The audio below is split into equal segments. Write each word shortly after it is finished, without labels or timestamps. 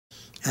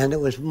and it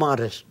was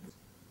modest.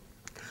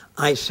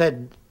 I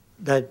said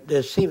that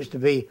there seems to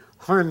be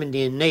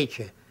harmony in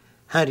nature.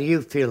 How do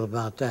you feel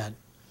about that?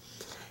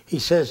 He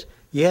says,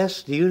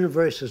 yes, the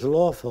universe is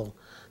lawful,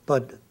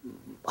 but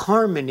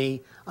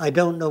harmony, I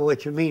don't know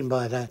what you mean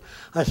by that.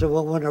 I said,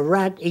 well, when a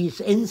rat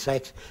eats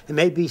insects, it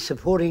may be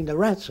supporting the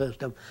rat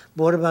system.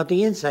 But what about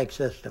the insect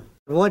system?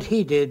 What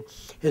he did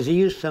is he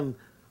used some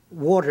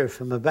water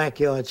from a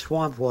backyard,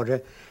 swamp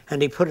water,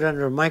 and he put it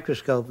under a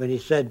microscope, and he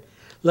said,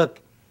 look,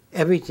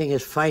 everything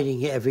is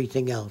fighting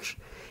everything else.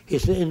 He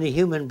said, in the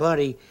human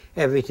body,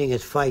 everything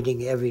is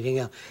fighting everything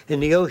else. In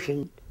the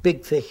ocean,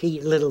 big fish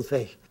eat little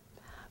fish.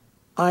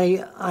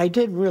 I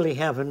didn't really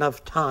have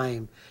enough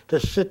time to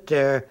sit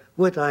there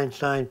with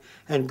Einstein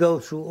and go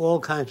through all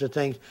kinds of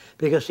things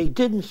because he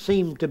didn't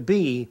seem to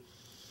be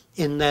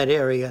in that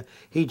area.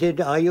 He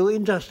did, are you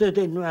interested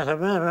in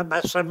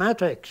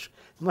mathematics?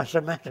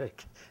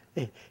 Mathematics.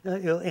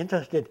 You're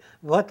interested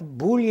what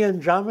Boolean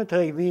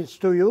geometry means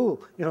to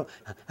you. You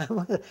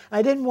know,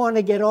 I didn't want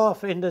to get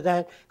off into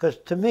that because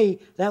to me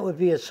that would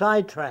be a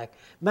sidetrack.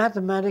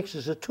 Mathematics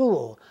is a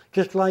tool,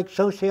 just like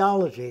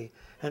sociology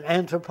and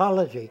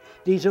anthropology.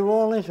 These are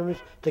all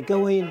instruments to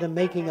go into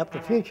making up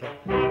the future.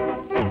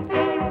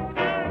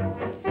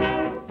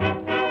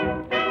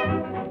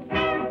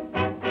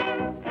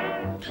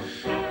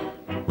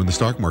 When the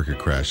stock market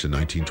crashed in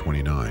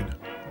 1929,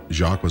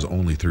 Jacques was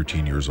only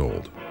 13 years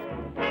old.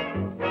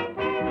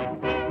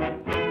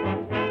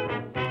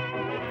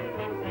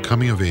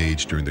 Coming of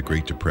age during the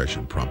Great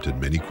Depression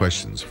prompted many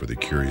questions for the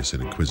curious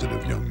and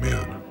inquisitive young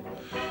man.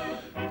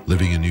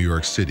 Living in New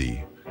York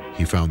City,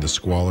 he found the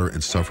squalor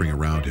and suffering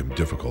around him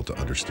difficult to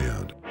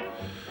understand.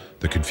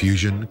 The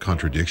confusion,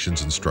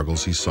 contradictions, and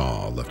struggles he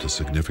saw left a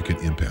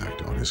significant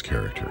impact on his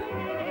character.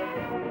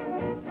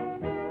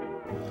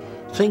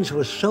 Things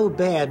were so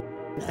bad,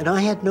 and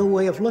I had no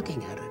way of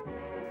looking at it.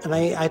 And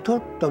I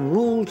thought the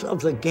rules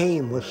of the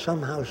game were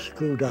somehow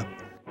screwed up.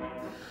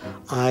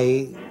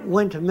 I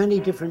went to many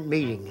different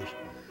meetings,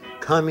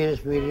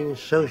 communist meetings,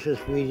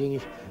 socialist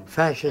meetings,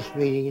 fascist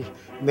meetings,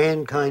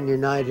 Mankind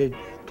United,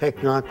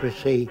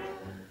 technocracy,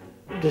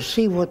 to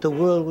see what the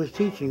world was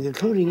teaching,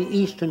 including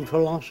Eastern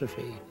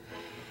philosophy.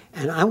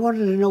 And I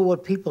wanted to know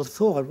what people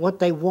thought, what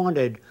they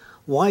wanted,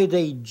 why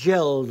they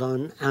gelled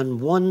on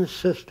one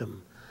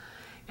system.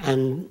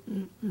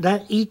 And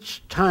that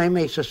each time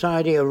a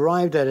society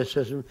arrived at a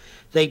system,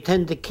 they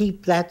tend to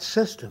keep that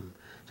system.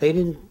 They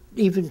didn't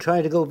even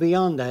try to go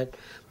beyond that.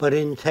 But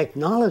in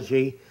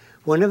technology,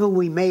 whenever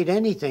we made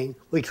anything,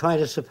 we try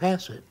to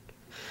surpass it.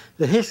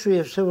 The history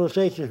of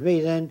civilization for me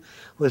then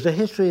was the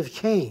history of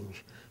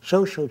change,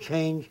 social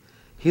change,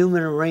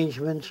 human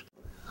arrangements,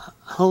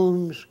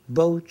 homes,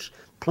 boats,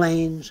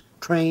 planes,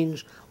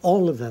 trains,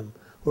 all of them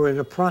were in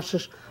a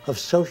process of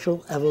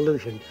social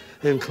evolution,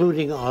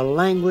 including our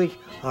language,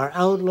 our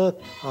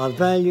outlook, our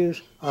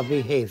values, our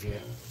behavior.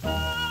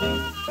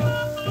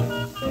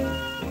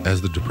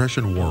 As the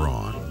Depression wore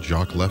on,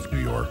 Jacques left New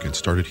York and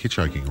started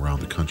hitchhiking around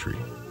the country.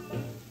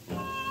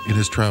 In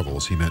his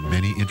travels, he met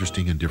many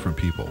interesting and different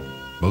people,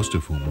 most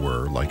of whom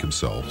were, like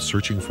himself,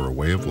 searching for a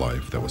way of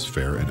life that was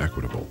fair and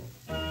equitable.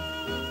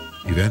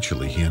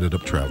 Eventually, he ended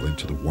up traveling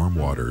to the warm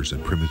waters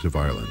and primitive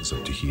islands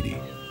of Tahiti.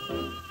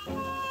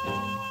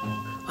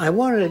 I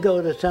wanted to go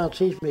to the South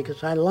Seas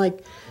because I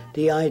like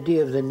the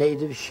idea of the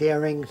natives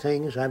sharing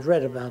things. I've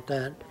read about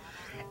that.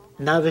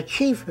 Now the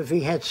chief, if he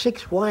had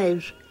 6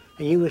 wives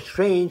and you were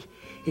strange,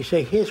 he'd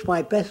say, here's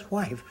my best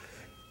wife.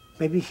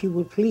 Maybe she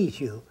will please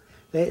you.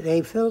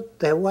 They felt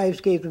their wives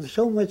gave them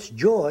so much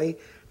joy,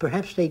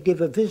 perhaps they'd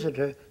give a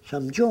visitor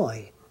some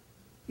joy.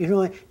 You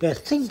know, their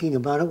thinking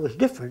about it was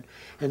different,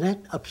 and that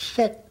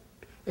upset,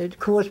 it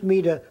caused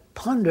me to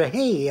ponder,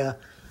 hey,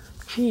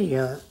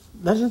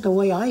 that's not the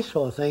way I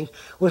saw things.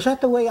 Was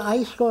that the way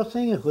I saw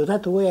things? Was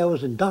that the way I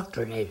was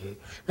indoctrinated?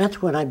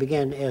 That's when I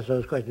began to ask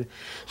those questions.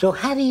 So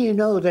how do you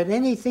know that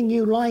anything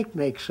you like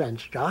makes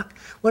sense, Jacques?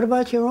 What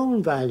about your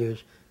own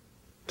values?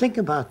 Think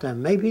about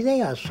them. Maybe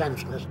they are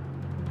senseless.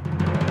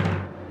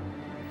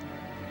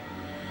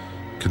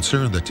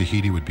 Concerned that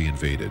Tahiti would be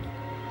invaded,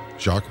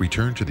 Jacques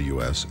returned to the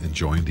U.S. and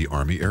joined the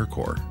Army Air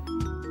Corps.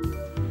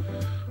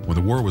 When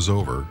the war was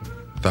over,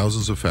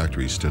 thousands of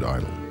factories stood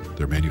idle,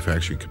 their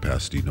manufacturing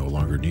capacity no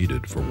longer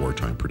needed for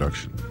wartime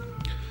production.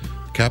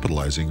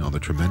 Capitalizing on the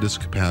tremendous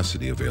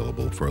capacity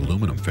available for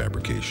aluminum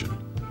fabrication,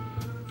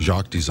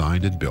 Jacques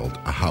designed and built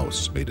a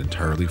house made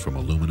entirely from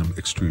aluminum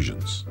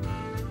extrusions.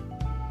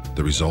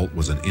 The result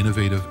was an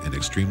innovative and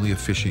extremely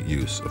efficient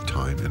use of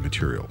time and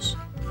materials.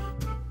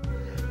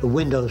 The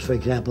windows, for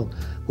example,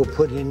 were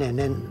put in and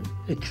then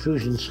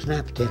extrusion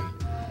snapped in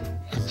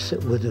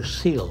and with a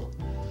seal.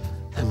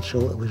 And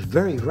so it was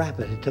very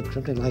rapid. It took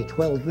something like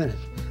 12 minutes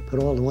to put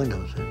all the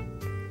windows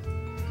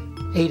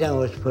in. 8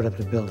 hours to put up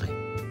the building.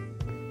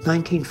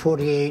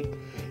 1948,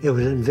 it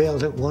was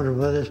unveiled at Warner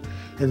Brothers,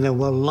 and there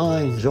were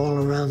lines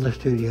all around the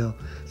studio.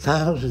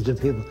 Thousands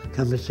of people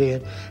come to see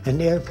it,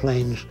 and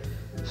airplanes,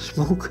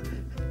 smoke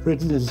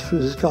ridden in through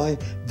the sky,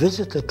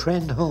 visit the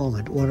Trend home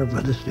at Warner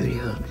Brothers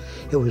Studios.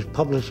 It was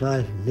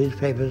publicized in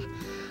newspapers.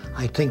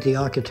 I think the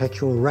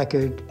architectural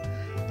record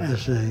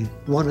as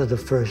one of the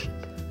first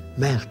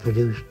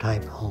mass-produced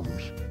type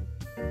homes.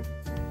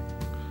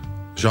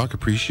 Jacque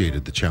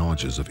appreciated the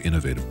challenges of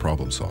innovative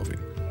problem solving.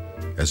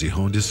 As he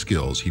honed his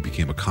skills, he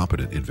became a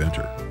competent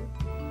inventor.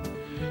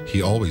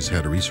 He always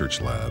had a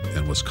research lab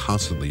and was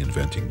constantly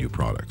inventing new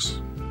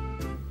products.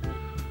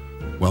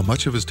 While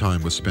much of his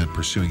time was spent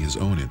pursuing his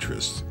own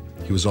interests,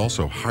 he was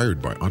also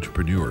hired by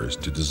entrepreneurs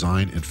to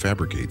design and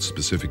fabricate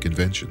specific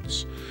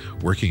inventions,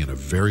 working in a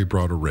very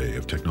broad array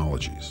of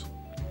technologies.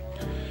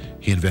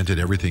 He invented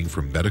everything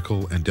from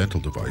medical and dental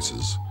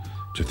devices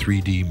to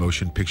 3D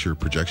motion picture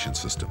projection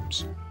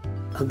systems.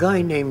 A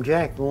guy named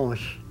Jack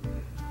Morse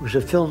was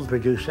a film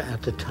producer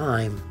at the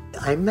time.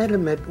 I met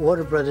him at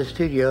Warner Brothers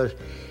Studios.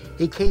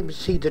 He came to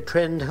see the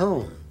trend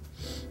home.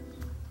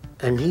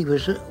 And he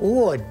was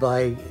awed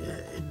by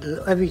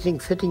everything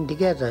fitting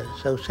together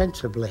so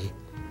sensibly.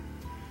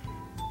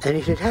 And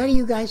he said, how do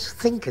you guys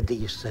think of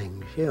these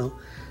things, you know?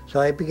 So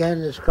I began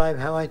to describe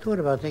how I thought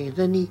about things.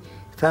 Then he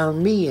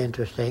found me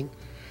interesting.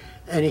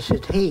 And he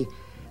said, hey,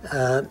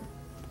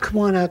 come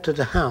on out to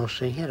the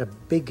house. And he had a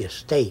big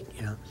estate,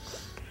 you know.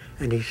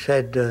 And he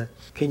said, do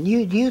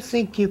you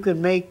think you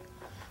can make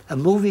a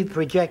movie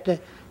projector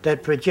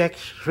that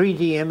projects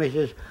 3D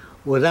images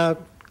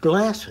without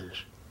glasses?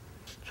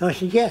 So I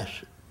said, yes.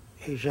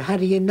 He said, how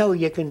do you know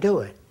you can do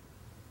it?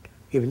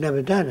 You've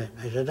never done it.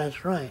 I said,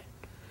 that's right.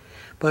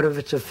 But if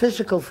it's a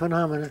physical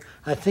phenomenon,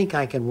 I think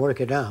I can work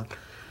it out.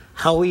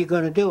 How are you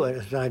going to do it?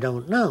 I said, I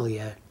don't know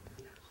yet.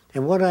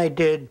 And what I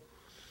did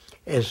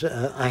is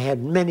I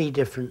had many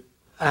different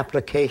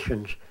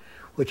applications,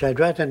 which I'd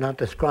rather not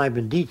describe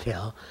in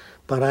detail,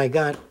 but I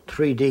got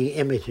 3D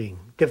imaging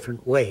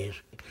different ways.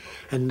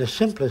 And the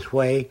simplest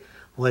way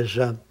was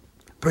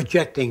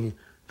projecting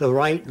the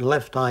right and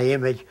left eye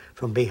image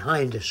from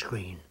behind the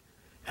screen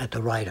at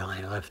the right eye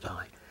and left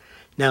eye.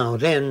 Now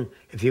then,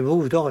 if you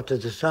moved off to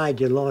the side,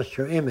 you lost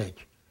your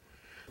image.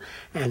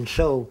 And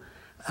so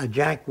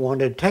Jack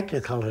wanted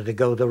Technicolor to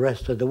go the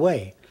rest of the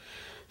way.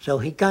 So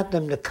he got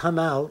them to come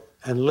out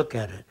and look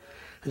at it.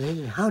 And they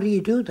said, how do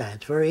you do that?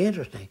 It's very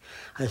interesting.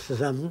 I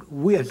said,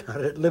 we're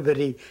not at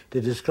liberty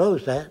to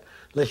disclose that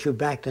unless you're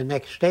back to the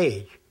next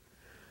stage.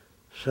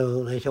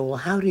 So they said, well,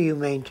 how do you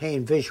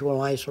maintain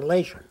visual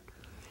isolation?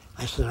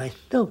 I said, I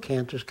still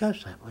can't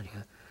discuss that with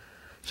you.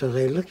 So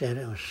they looked at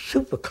it. It was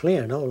super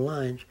clear, no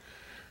lines.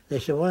 They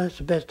said, well, that's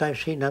the best I've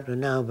seen up to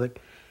now, but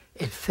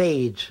it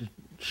fades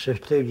to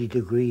 30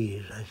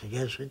 degrees. I said,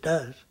 yes, it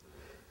does.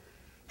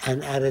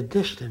 And at a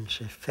distance,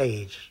 it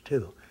fades,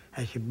 too,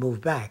 as you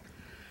move back.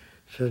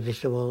 So they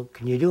said, well,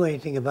 can you do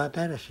anything about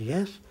that? I said,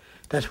 yes.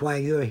 That's why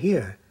you're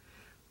here,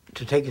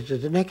 to take it to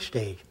the next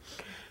stage.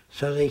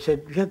 So they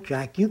said, look,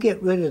 Jack, you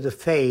get rid of the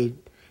fade,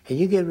 and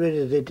you get rid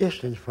of the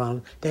distance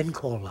problem, then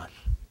call us.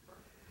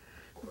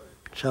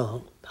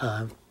 So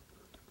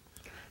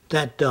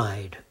that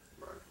died,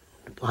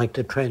 like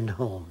the trend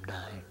home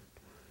died.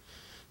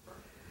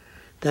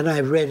 Then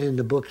I read in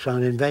the books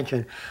on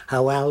invention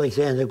how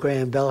Alexander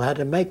Graham Bell had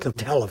to make a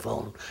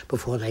telephone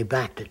before they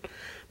backed it.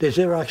 The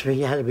Xerox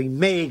machine had to be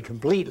made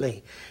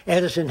completely.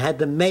 Edison had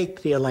to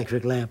make the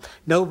electric lamp.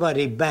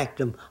 Nobody backed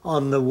him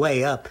on the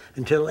way up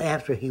until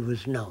after he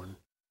was known.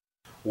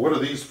 What are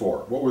these for?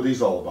 What were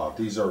these all about?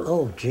 These are...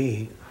 Oh,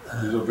 gee.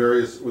 These are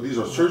various... Well, these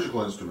are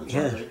surgical instruments,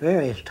 yes, aren't they?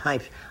 various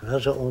types.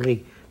 Those are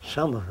only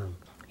some of them.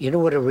 You know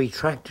what a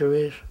retractor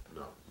is?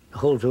 No. It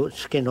holds the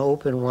skin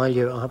open while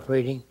you're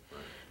operating.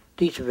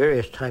 These are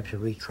various types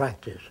of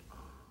retractors.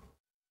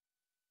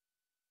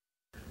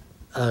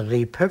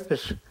 The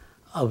purpose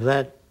of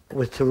that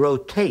was to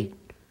rotate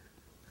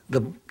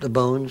the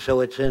bone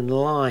so it's in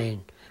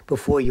line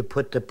before you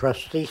put the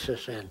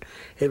prosthesis in.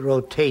 It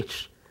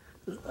rotates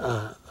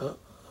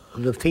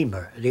the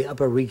femur, the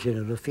upper region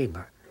of the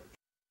femur.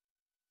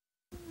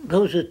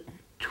 Those are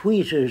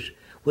tweezers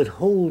with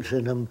holes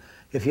in them.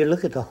 If you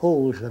look at the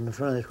holes on the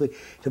front of the tweezer,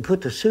 to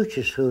put the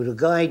sutures through, to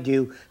guide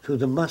you through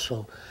the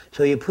muscle.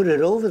 So you put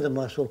it over the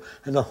muscle,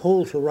 and the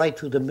holes are right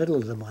through the middle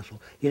of the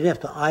muscle. You didn't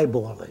have to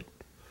eyeball it.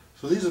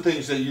 So these are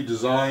things that you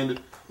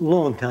designed...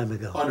 Long time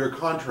ago. Under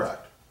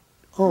contract.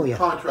 Oh, yeah.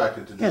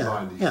 Contracted to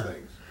design these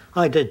things.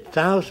 I did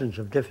thousands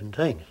of different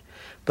things.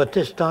 But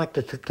this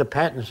doctor took the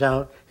patents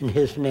out in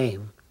his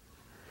name.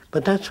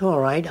 But that's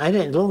all right. I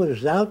didn't know it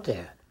was out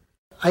there.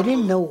 I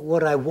didn't know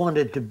what I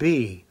wanted to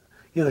be.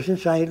 You know,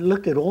 since I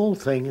looked at all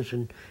things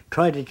and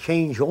tried to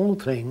change all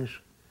things,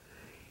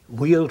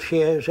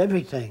 wheelchairs,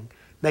 everything,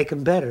 make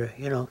them better,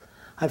 you know,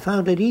 I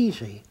found it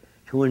easy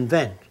to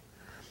invent.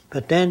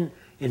 But then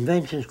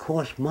inventions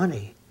cost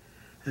money,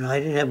 and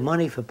I didn't have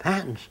money for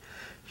patents.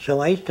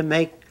 So I used to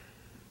make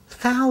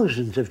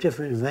thousands of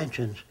different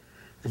inventions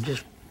and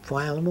just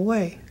file them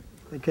away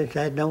because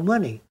I had no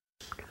money.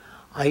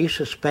 I used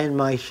to spend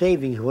my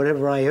savings,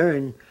 whatever I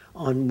earned,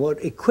 on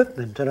what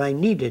equipment that I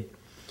needed.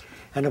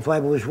 And if I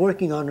was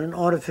working on an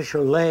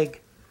artificial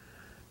leg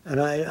and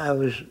I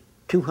was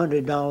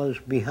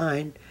 $200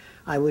 behind,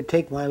 I would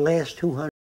take my last $200